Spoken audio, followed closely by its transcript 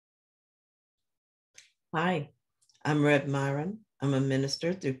Hi, I'm Rev Myron. I'm a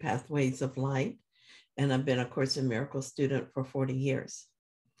minister through Pathways of Light, and I've been a Course in Miracles student for 40 years.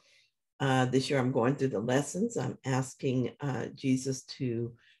 This year, I'm going through the lessons. I'm asking Jesus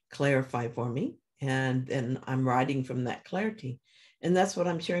to clarify for me, and then I'm writing from that clarity. And that's what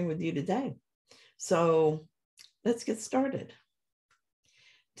I'm sharing with you today. So let's get started.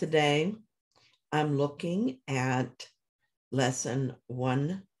 Today, I'm looking at lesson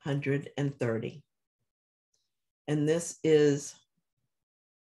 130. And this is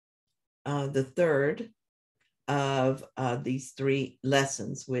the third of these three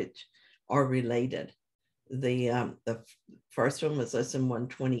lessons, which are related. The first one was lesson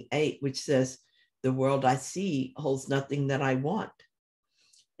 128, which says, the world I see holds nothing that I want.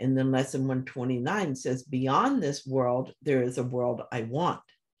 And then lesson 129 says, beyond this world, there is a world I want.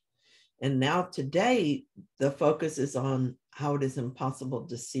 And now today, the focus is on how it is impossible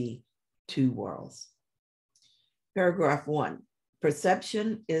to see two worlds. Paragraph 1,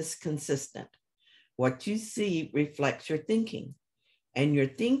 perception is consistent. What you see reflects your thinking, and your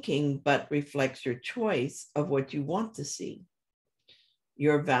thinking but reflects your choice of what you want to see.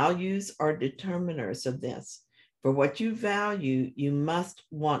 Your values are determiners of this. For what you value, you must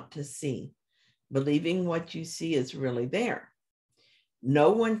want to see, believing what you see is really there. No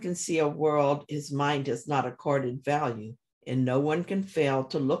one can see a world his mind has not accorded value, and no one can fail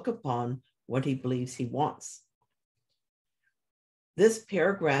to look upon what he believes he wants. This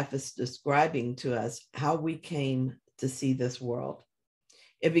paragraph is describing to us how we came to see this world.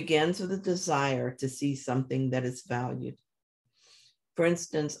 It begins with a desire to see something that is valued. For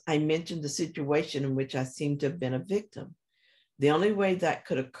instance, I mentioned a situation in which I seem to have been a victim. The only way that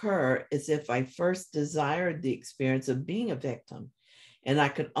could occur is if I first desired the experience of being a victim, and I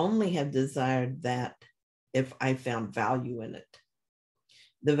could only have desired that if I found value in it.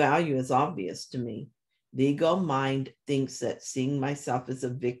 The value is obvious to me. The ego mind thinks that seeing myself as a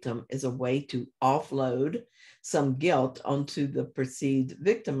victim is a way to offload some guilt onto the perceived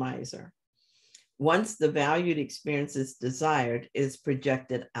victimizer. Once the valued experience is desired, it is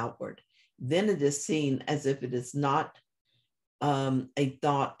projected outward. Then it is seen as if it is not a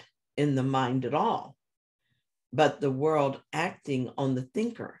thought in the mind at all, but the world acting on the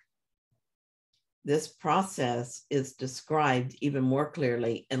thinker. This process is described even more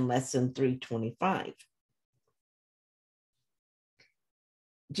clearly in lesson 325.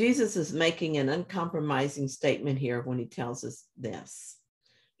 Jesus is making an uncompromising statement here when he tells us this.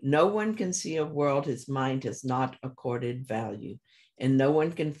 No one can see a world his mind has not accorded value, and no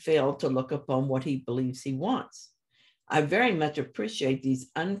one can fail to look upon what he believes he wants. I very much appreciate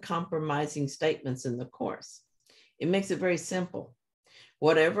these uncompromising statements in the Course. It makes it very simple.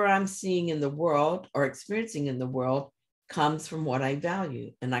 Whatever I'm seeing in the world or experiencing in the world comes from what I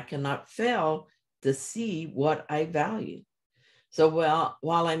value, and I cannot fail to see what I value. So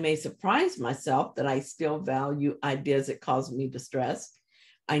while I may surprise myself that I still value ideas that cause me distress,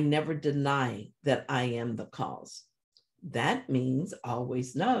 I never deny that I am the cause. That means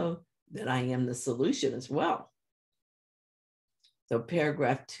always know that I am the solution as well. So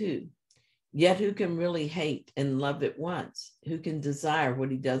paragraph 2, yet who can really hate and love at once? Who can desire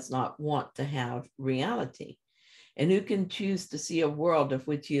what he does not want to have reality? And who can choose to see a world of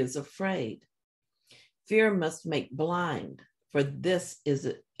which he is afraid? Fear must make blind, for this is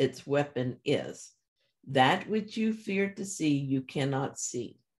its weapon is. That which you fear to see, you cannot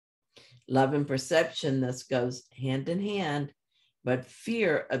see. Love and perception thus goes hand in hand, but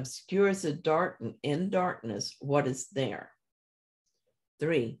fear obscures in darkness what is there.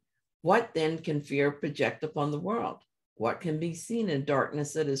 3, what then can fear project upon the world? What can be seen in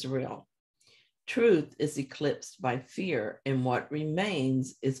darkness that is real? Truth is eclipsed by fear, and what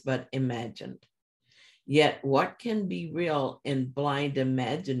remains is but imagined. Yet what can be real in blind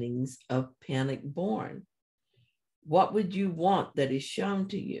imaginings of panic born? What would you want that is shown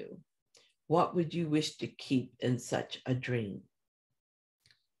to you? What would you wish to keep in such a dream?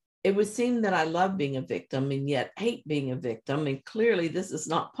 It would seem that I love being a victim and yet hate being a victim, and clearly this is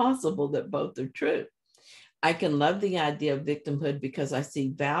not possible that both are true. I can love the idea of victimhood because I see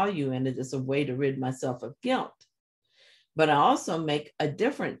value in it as a way to rid myself of guilt. But I also make a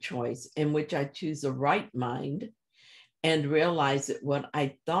different choice in which I choose a right mind and realize that what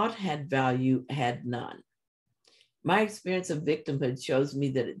I thought had value had none. My experience of victimhood shows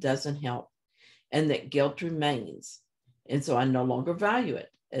me that it doesn't help and that guilt remains. And so I no longer value it.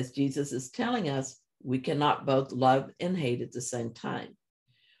 As Jesus is telling us, we cannot both love and hate at the same time.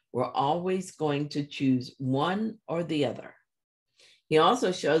 We're always going to choose one or the other. He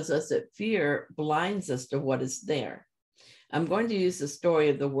also shows us that fear blinds us to what is there. I'm going to use the story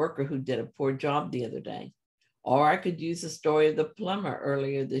of the worker who did a poor job the other day. Or I could use the story of the plumber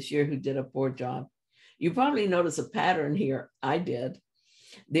earlier this year who did a poor job. You probably notice a pattern here. I did.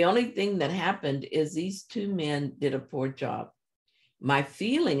 The only thing that happened is these two men did a poor job. My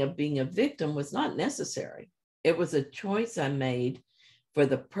feeling of being a victim was not necessary. It was a choice I made for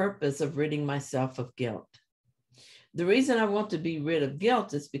the purpose of ridding myself of guilt. The reason I want to be rid of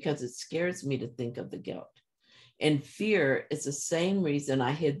guilt is because it scares me to think of the guilt. And fear is the same reason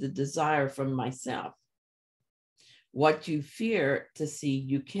I hid the desire from myself. What you fear to see,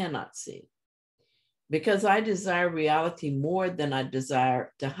 you cannot see. Because I desire reality more than I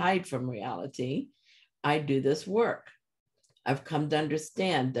desire to hide from reality, I do this work. I've come to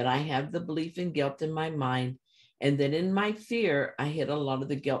understand that I have the belief in guilt in my mind, and that in my fear, I hid a lot of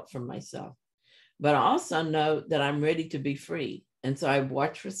the guilt from myself. But I also know that I'm ready to be free. And so I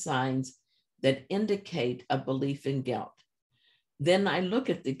watch for signs that indicate a belief in guilt. Then I look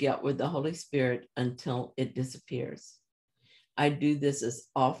at the guilt with the Holy Spirit until it disappears. I do this as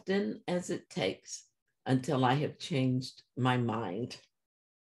often as it takes until I have changed my mind.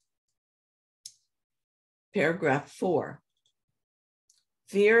 Paragraph 4.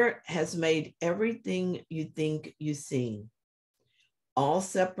 Fear has made everything you think you see, all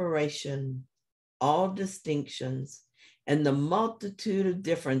separation, all distinctions, and the multitude of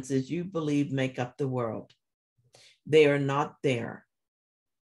differences you believe make up the world. They are not there.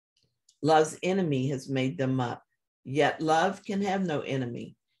 Love's enemy has made them up, yet love can have no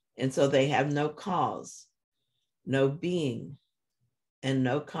enemy, and so they have no cause, no being, and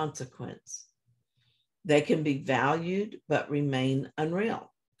no consequence. They can be valued, but remain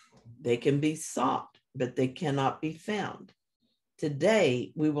unreal. They can be sought, but they cannot be found.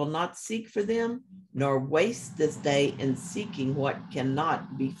 Today, we will not seek for them, nor waste this day in seeking what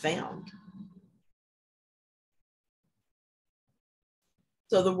cannot be found.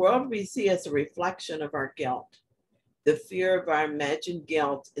 So the world we see as a reflection of our guilt. The fear of our imagined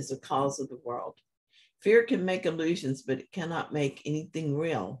guilt is a cause of the world. Fear can make illusions, but it cannot make anything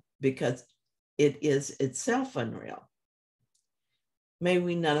real because it is itself unreal. May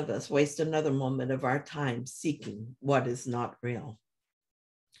we none of us waste another moment of our time seeking what is not real.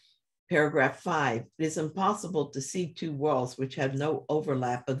 Paragraph 5, it is impossible to see two worlds which have no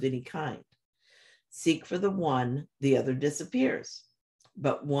overlap of any kind. Seek for the one, the other disappears,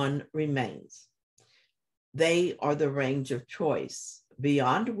 but one remains. They are the range of choice,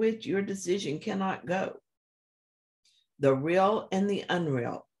 beyond which your decision cannot go. The real and the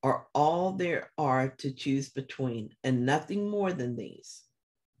unreal are all there are to choose between, and nothing more than these.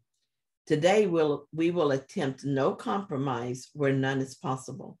 Today, we will attempt no compromise where none is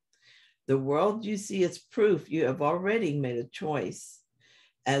possible. The world you see is proof you have already made a choice,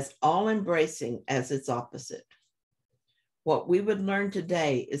 as all-embracing as its opposite. What we would learn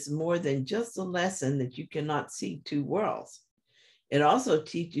today is more than just a lesson that you cannot see two worlds. It also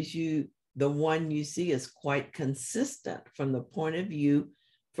teaches you the one you see is quite consistent from the point of view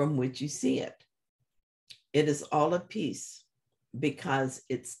from which you see it. It is all a piece because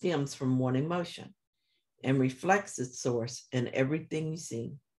it stems from one emotion and reflects its source in everything you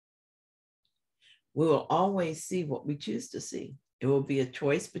see. We will always see what we choose to see. It will be a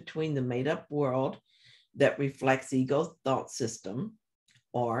choice between the made-up world that reflects ego's thought system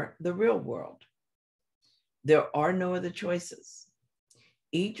or the real world. There are no other choices.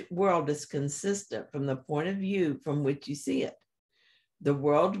 Each world is consistent from the point of view from which you see it. The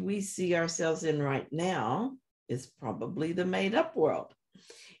world we see ourselves in right now is probably the made-up world.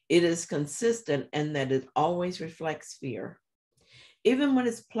 It is consistent in that it always reflects fear. Even when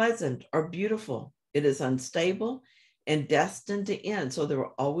it's pleasant or beautiful, it is unstable and destined to end, so there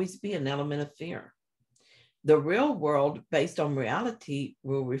will always be an element of fear. The real world, based on reality,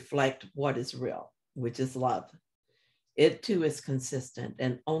 will reflect what is real, which is love. It too is consistent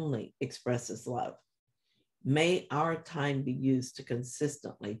and only expresses love. May our time be used to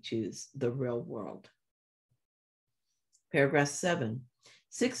consistently choose the real world. Paragraph 7.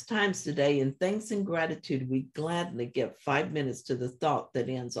 6 times today, in thanks and gratitude, we gladly give 5 minutes to the thought that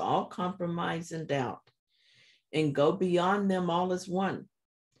ends all compromise and doubt and go beyond them all as one.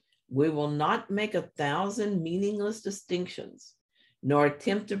 We will not make 1,000 meaningless distinctions, nor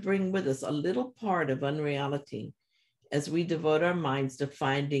attempt to bring with us a little part of unreality as we devote our minds to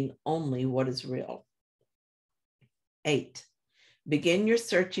finding only what is real. 8. Begin your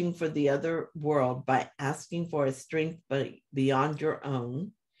searching for the other world by asking for a strength beyond your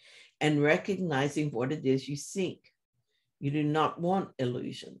own and recognizing what it is you seek. You do not want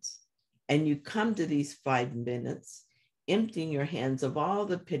illusions. And you come to these 5 minutes, emptying your hands of all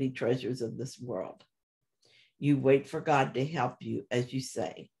the petty treasures of this world. You wait for God to help you, as you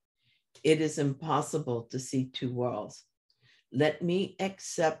say. It is impossible to see two worlds. Let me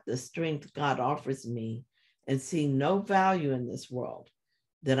accept the strength God offers me and see no value in this world,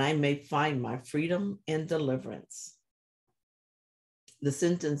 that I may find my freedom and deliverance. The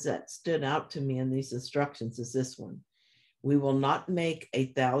sentence that stood out to me in these instructions is this one. We will not make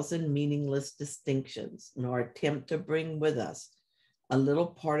 1,000 meaningless distinctions, nor attempt to bring with us a little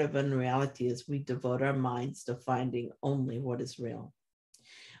part of unreality as we devote our minds to finding only what is real.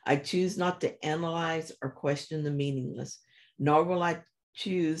 I choose not to analyze or question the meaningless, nor will I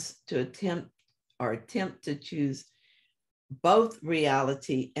choose to attempt to choose both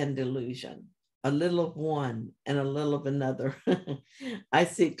reality and delusion, a little of one and a little of another. I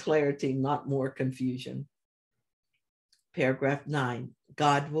seek clarity, not more confusion. Paragraph 9,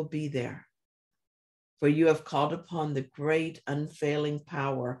 God will be there. For you have called upon the great unfailing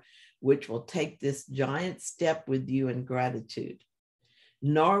power, which will take this giant step with you in gratitude.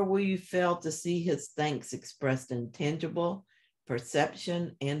 Nor will you fail to see his thanks expressed in tangible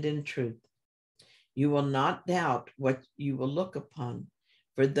perception and in truth. You will not doubt what you will look upon,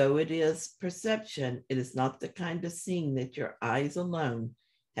 for though it is perception, it is not the kind of seeing that your eyes alone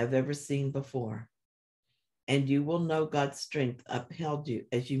have ever seen before. And you will know God's strength upheld you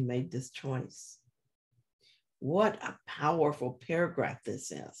as you made this choice. What a powerful paragraph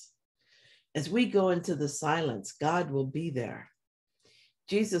this is. As we go into the silence, God will be there.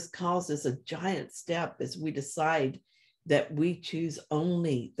 Jesus calls this a giant step as we decide that we choose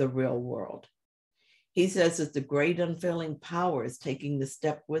only the real world. He says that the great unfailing power is taking the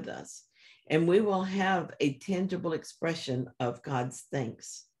step with us, and we will have a tangible expression of God's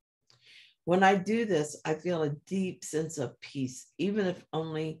thanks. When I do this, I feel a deep sense of peace, even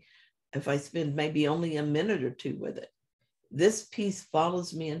if I spend maybe only a minute or two with it. This peace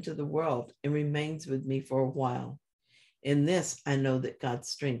follows me into the world and remains with me for a while. In this, I know that God's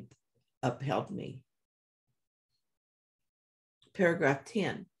strength upheld me. Paragraph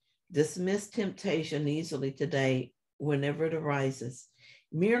 10, dismiss temptation easily today whenever it arises,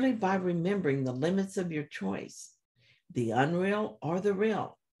 merely by remembering the limits of your choice. The unreal or the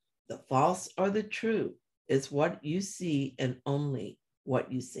real, the false or the true is what you see and only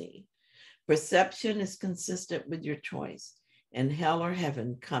what you see. Perception is consistent with your choice, and hell or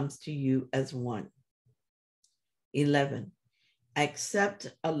heaven comes to you as one. 11,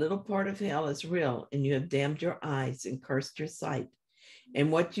 accept a little part of hell as real, and you have damned your eyes and cursed your sight, and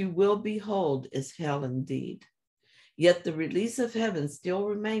what you will behold is hell indeed. Yet the release of heaven still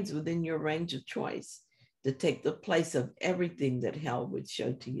remains within your range of choice to take the place of everything that hell would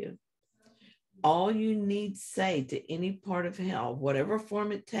show to you. All you need say to any part of hell, whatever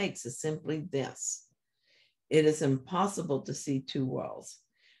form it takes, is simply this: it is impossible to see two worlds.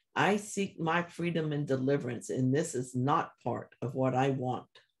 I seek my freedom and deliverance, and this is not part of what I want.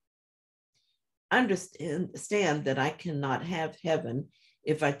 Understand that I cannot have heaven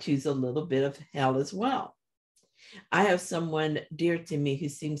if I choose a little bit of hell as well. I have someone dear to me who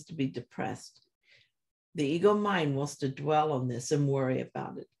seems to be depressed. The ego mind wants to dwell on this and worry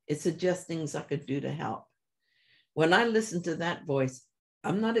about it. It suggests things I could do to help. When I listen to that voice,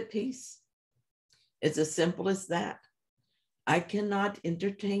 I'm not at peace. It's as simple as that. I cannot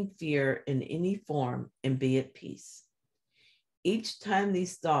entertain fear in any form and be at peace. Each time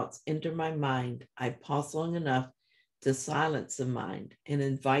these thoughts enter my mind, I pause long enough to silence the mind and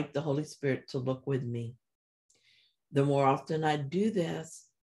invite the Holy Spirit to look with me. The more often I do this,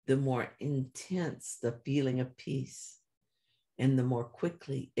 the more intense the feeling of peace, and the more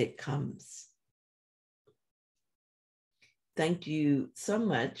quickly it comes. Thank you so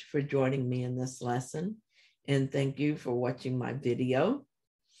much for joining me in this lesson, and thank you for watching my video.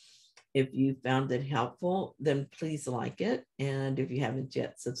 If you found it helpful, then please like it, and if you haven't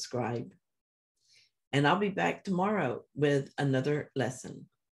yet, subscribe. And I'll be back tomorrow with another lesson.